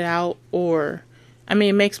can get it out,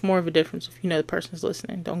 it makes more of a difference if you know the person's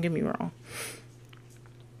listening. Don't get me wrong.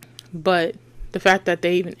 But the fact that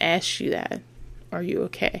they even asked you that, are you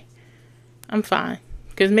okay? I'm fine.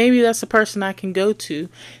 Because maybe that's the person I can go to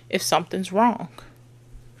if something's wrong.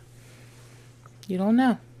 You don't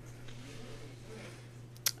know.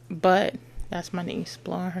 But that's my niece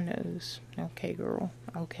blowing her nose. Okay, girl.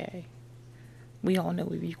 Okay. We all know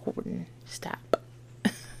we're recording. Stop.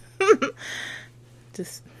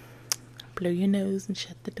 Just blow your nose and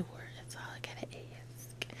shut the door. That's all I gotta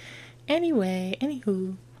ask. Anyway,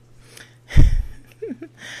 anywho.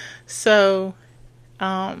 So,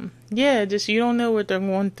 Yeah, just you don't know what they're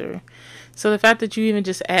going through. So the fact that you even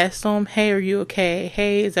just asked them, hey, are you okay?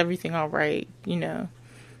 Hey, is everything all right?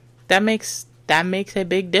 That makes a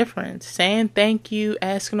big difference. Saying thank you,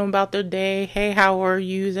 asking them about their day. Hey, how are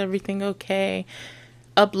you? Is everything okay?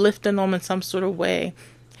 Uplifting them in some sort of way.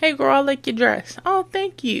 Hey, girl, I like your dress. Oh,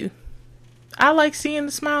 thank you. I like seeing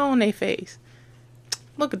the smile on their face.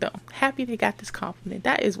 Look at them. Happy they got this compliment.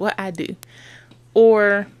 That is what I do.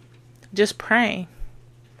 Or just praying.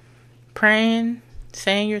 Praying,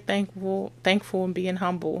 saying you're thankful and being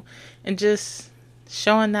humble. And just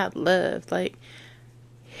showing that love. Like,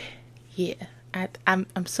 yeah.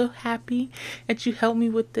 I'm so happy that you helped me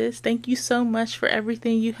with this. Thank you so much for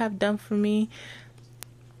everything you have done for me.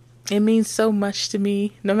 It means so much to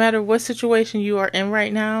me. No matter what situation you are in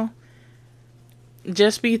right now,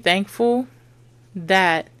 just be thankful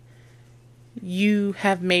that you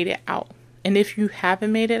have made it out. And if you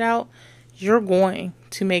haven't made it out, you're going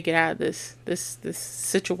to make it out of this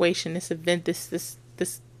situation, this event, this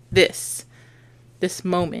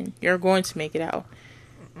moment. You're going to make it out.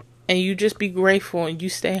 And you just be grateful and you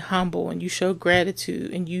stay humble and you show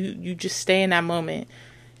gratitude and you just stay in that moment.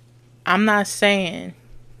 I'm not saying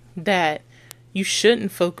that you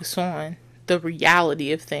shouldn't focus on the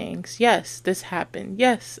reality of things. Yes, this happened.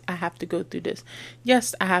 Yes, I have to go through this.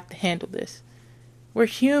 Yes, I have to handle this. We're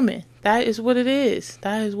human. That is what it is.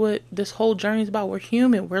 That is what this whole journey is about. We're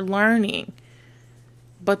human. We're learning.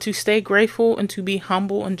 But to stay grateful and to be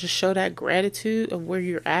humble and just show that gratitude of where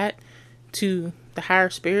you're at to the higher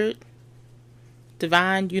spirit,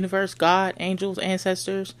 divine, universe, God, angels,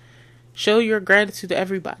 ancestors. Show your gratitude to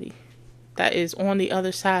everybody that is on the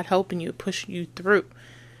other side helping you, pushing you through.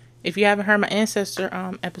 If you haven't heard my ancestor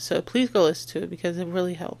episode, please go listen to it because it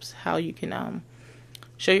really helps how you can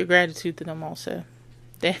show your gratitude to them also.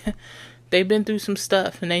 They've been through some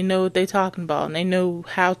stuff and they know what they're talking about and they know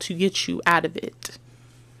how to get you out of it.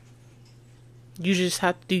 You just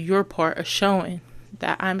have to do your part of showing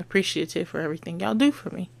that I'm appreciative for everything y'all do for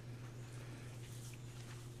me.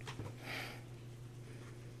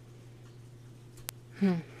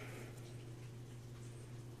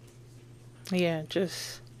 Yeah,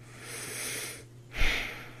 just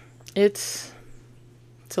it's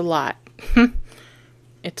a lot.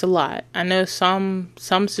 It's a lot. I know some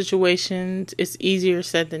situations it's easier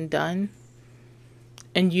said than done,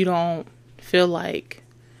 and you don't feel like,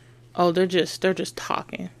 oh, they're just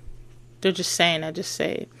talking. They're just saying, I just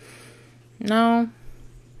say it. No,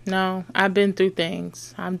 I've been through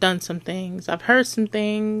things. I've done some things. I've heard some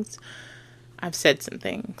things. I've said some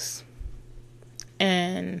things.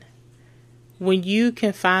 And when you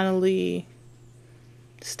can finally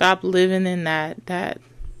stop living in that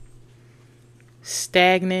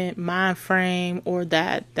stagnant mind frame or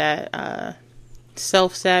that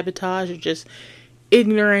self-sabotage or just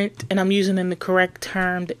ignorant, and I'm using in the correct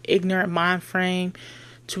term, the ignorant mind frame,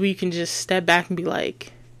 to where you can just step back and be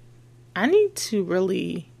like, I need to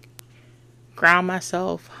really ground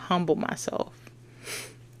myself, humble myself,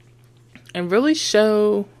 and really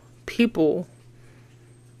show people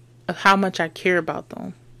of how much I care about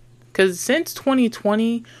them. Because since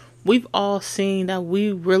 2020, we've all seen that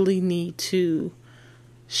we really need to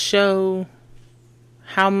show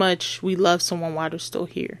how much we love someone while they're still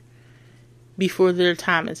here, before their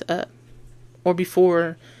time is up, or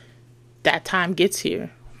before that time gets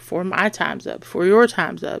here, before my time's up, before your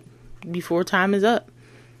time's up, before time is up.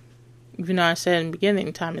 Even though I said in the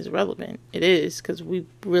beginning time is relevant, it is, because we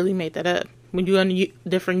really made that up. When you're in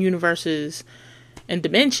different universes and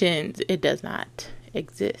dimensions, it does not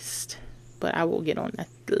exist. But I will get on that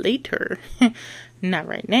later. Not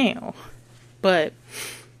right now. But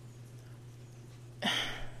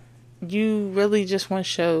you really just want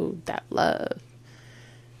to show that love.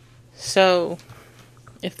 So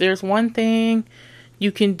if there's one thing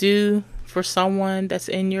you can do for someone that's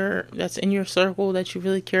in your circle that you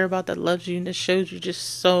really care about, that loves you and that shows you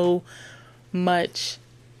just so much,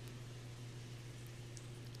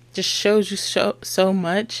 just shows you so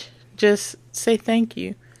much, just say thank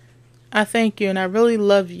you. I thank you and I really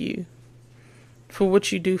love you for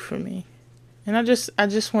what you do for me. And I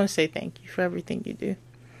just want to say thank you for everything you do.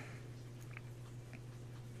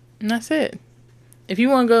 And that's it. If you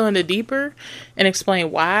want to go into deeper and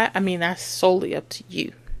explain why, I mean, that's solely up to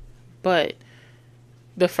you. But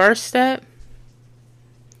the first step,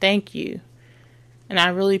 thank you. And I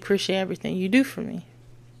really appreciate everything you do for me.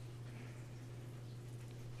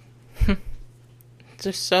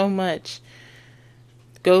 There's so much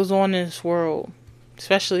goes on in this world,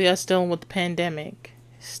 especially us dealing with the pandemic.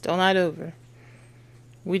 It's still not over.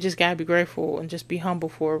 We just gotta be grateful and just be humble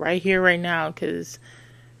for it right here, right now, because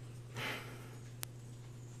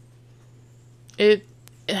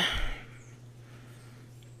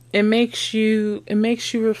it makes you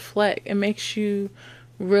reflect. It makes you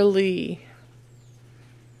really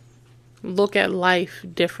look at life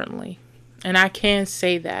differently. And I can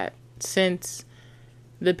say that since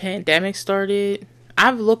the pandemic started,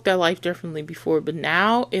 I've looked at life differently before, but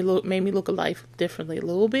now it made me look at life differently a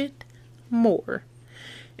little bit more,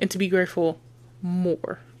 and to be grateful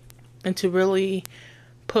more, and to really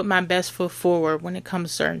put my best foot forward when it comes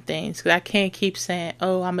to certain things. Because I can't keep saying,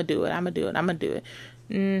 oh, I'm going to do it, I'm going to do it, I'm going to do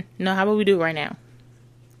it. No, how about we do it right now?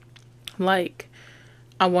 Like,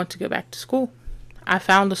 I want to go back to school. I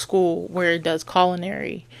found a school where it does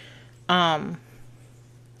culinary.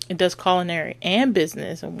 It does culinary and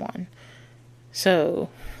business in one. So,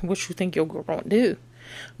 what you think your girl gonna do?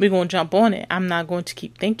 We're gonna jump on it. I'm not going to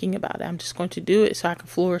keep thinking about it. I'm just going to do it so I can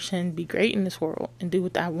flourish and be great in this world and do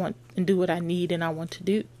what I want and do what I need and I want to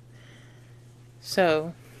do.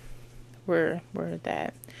 So, we're at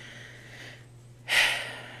that.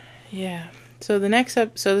 Yeah. So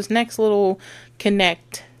this next little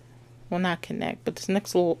connect. Well, not connect, but this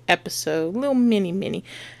next little episode, little mini,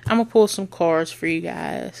 I'm going to pull some cards for you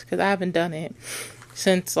guys, because I haven't done it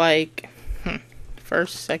since, like,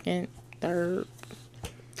 first, second, third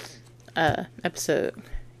episode.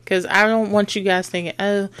 Because I don't want you guys thinking,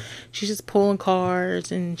 oh, she's just pulling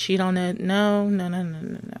cards, and she don't know.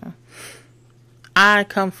 No. I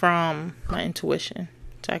come from my intuition,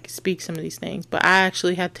 so I can speak some of these things, but I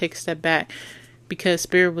actually had to take a step back, because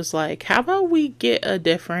Spirit was like, how about we get a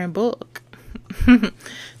different book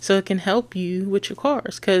so it can help you with your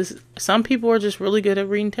cards? Because some people are just really good at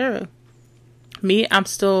reading tarot. Me, I'm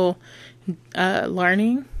still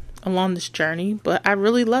learning along this journey, but I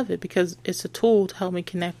really love it because it's a tool to help me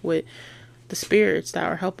connect with the spirits that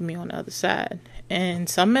are helping me on the other side. And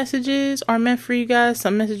some messages are meant for you guys.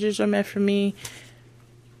 Some messages are meant for me.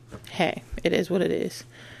 Hey, it is what it is.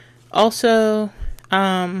 Also,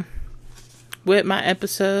 with my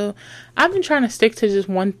episode, I've been trying to stick to just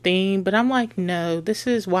one theme, but I'm like, no, this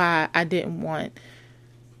is why I didn't want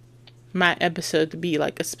my episode to be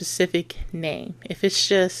like a specific name. If it's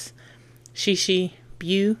just she,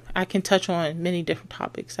 you, I can touch on many different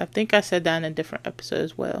topics. I think I said that in a different episode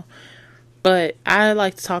as well. But I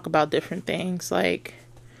like to talk about different things, like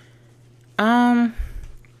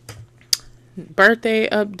birthday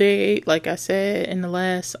update, like I said in the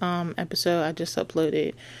last episode I just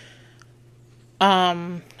uploaded.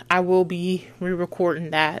 I will be re-recording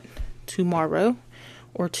that tomorrow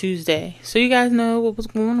or Tuesday, so you guys know what was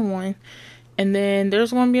going on. And then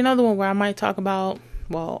there's going to be another one where I might talk about,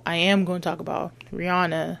 well, I am going to talk about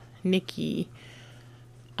Rihanna, Nicki,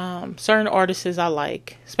 certain artists I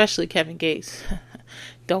like, especially Kevin Gates.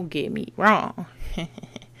 Don't get me wrong.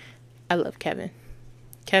 I love Kevin.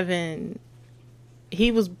 I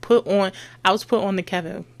was put on the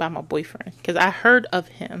Kevin by my boyfriend because I heard of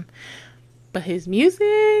him. But his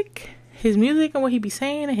music and what he be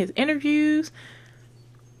saying in his interviews,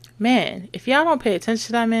 man, if y'all don't pay attention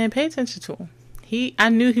to that man, pay attention to him. I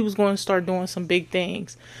knew he was going to start doing some big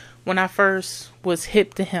things. When I first was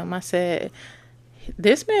hip to him, I said,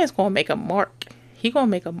 this man's going to make a mark. He going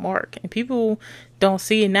to make a mark. And people don't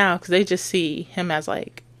see it now because they just see him as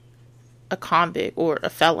like a convict or a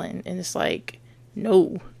felon. And it's like,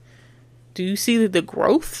 no. Do you see the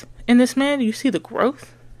growth in this man? Do you see the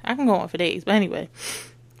growth? I can go on for days, but anyway,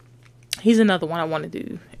 he's another one I want to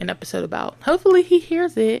do an episode about. Hopefully he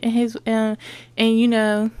hears it and his and you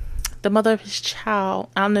know, the mother of his child.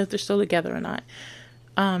 I don't know if they're still together or not.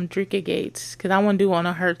 Drika Gates, because I want to do one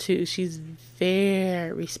on her too. She's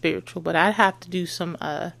very spiritual, but I'd have to do some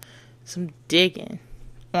digging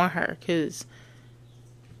on her because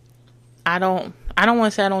I don't want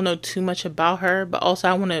to say I don't know too much about her, but also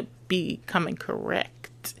I want to be coming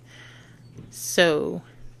correct. So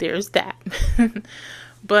there's that.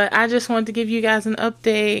 But I just wanted to give you guys an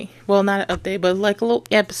update. Well, not an update, but like a little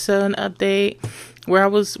episode, an update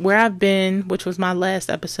where I've been, which was my last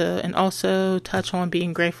episode, and also touch on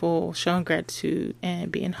being grateful, showing gratitude,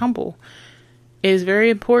 and being humble. It is very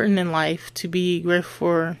important in life to be grateful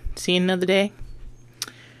for seeing another day,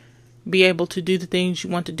 be able to do the things you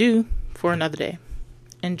want to do for another day,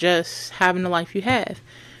 and just having the life you have.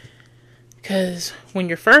 Because when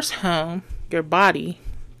you're first home, your body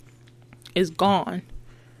is gone.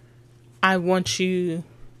 I want you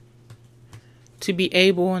to be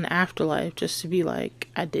able in the afterlife just to be like,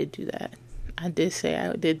 I did do that. I did say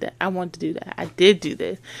I did that. I want to do that. I did do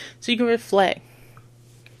this. So you can reflect.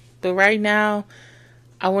 But right now,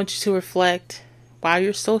 I want you to reflect while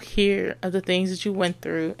you're still here of the things that you went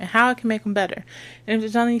through and how I can make them better. And if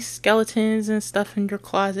there's any skeletons and stuff in your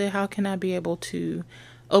closet, how can I be able to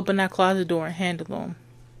open that closet door and handle them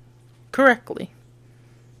correctly,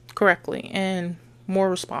 and more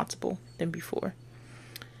responsible than before.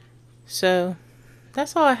 So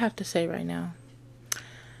that's all I have to say right now.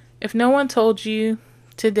 If no one told you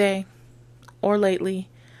today or lately,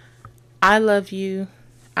 I love you,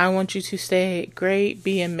 I want you to stay great,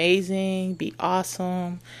 be amazing, be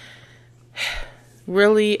awesome,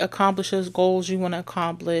 really accomplish those goals you want to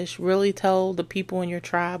accomplish, really tell the people in your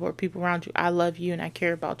tribe or people around you, I love you and I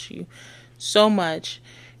care about you so much.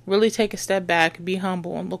 Really take a step back, be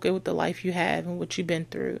humble, and look at the life you have and what you've been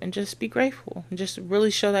through, and just be grateful and just really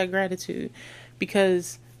show that gratitude,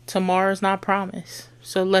 because tomorrow's not promised.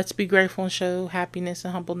 So let's be grateful and show happiness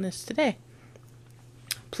and humbleness today.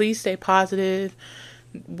 Please stay positive.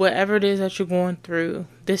 Whatever it is that you're going through,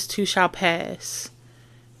 this too shall pass.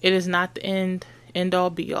 It is not the end all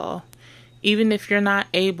be all. Even if you're not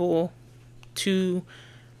able to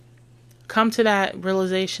come to that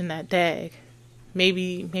realization that, dag,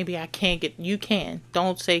 maybe I can't get, you can.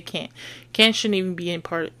 Don't say can't. Can't shouldn't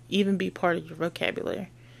even be part of your vocabulary.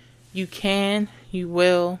 You can, you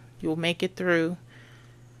will, you'll make it through.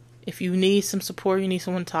 If you need some support, you need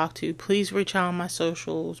someone to talk to, please reach out on my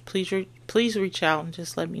socials. Please reach out and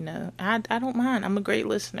just let me know. I don't mind. I'm a great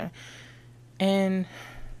listener. And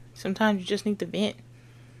sometimes you just need to vent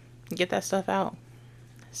and get that stuff out.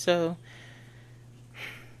 So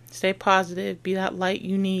stay positive. Be that light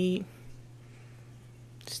you need.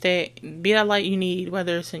 Be that light you need,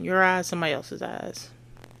 whether it's in your eyes, somebody else's eyes,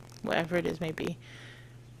 whatever it is may be.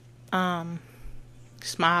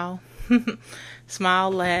 Smile.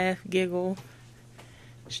 Smile, laugh, giggle.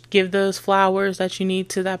 Give those flowers that you need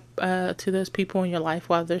to those people in your life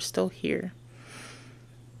while they're still here.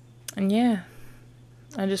 And yeah,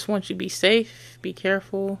 I just want you to be safe, be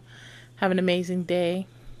careful, have an amazing day,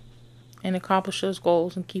 and accomplish those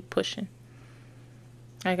goals and keep pushing.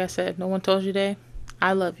 Like I said, no one told you today.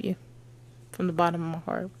 I love you from the bottom of my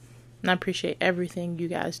heart. And I appreciate everything you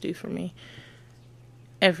guys do for me.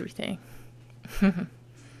 Everything.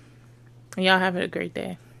 And y'all have a great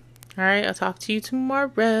day. Alright, I'll talk to you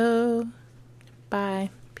tomorrow. Bye.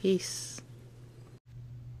 Peace.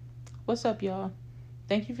 What's up, y'all?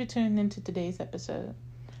 Thank you for tuning into today's episode.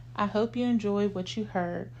 I hope you enjoyed what you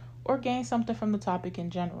heard or gained something from the topic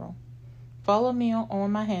in general. Follow me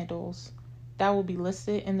on my handles. That will be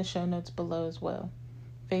listed in the show notes below as well.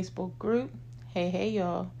 Facebook group, Hey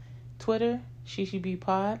Y'all. Twitter,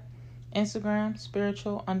 ShishiBePod. Instagram,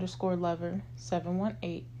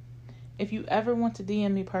 spiritual_lover718. If you ever want to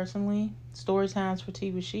DM me personally, story times for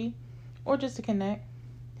tea with she, or just to connect,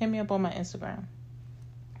 hit me up on my Instagram.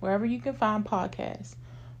 Wherever you can find podcasts,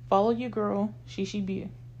 follow your girl, ShishiBeau.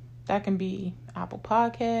 That can be Apple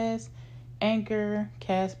Podcasts, Anchor,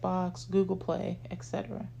 Castbox, Google Play,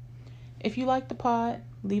 etc. If you like the pod,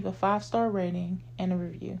 leave a 5-star rating and a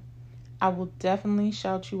review. I will definitely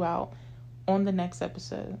shout you out on the next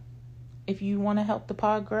episode. If you want to help the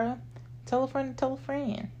pod grow, tell a friend to tell a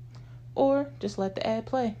friend. Or just let the ad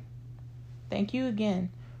play. Thank you again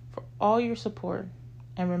for all your support.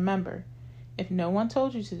 And remember, if no one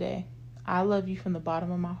told you today, I love you from the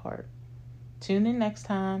bottom of my heart. Tune in next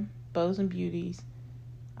time, Bows and Beauties.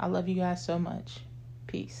 I love you guys so much.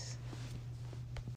 Peace.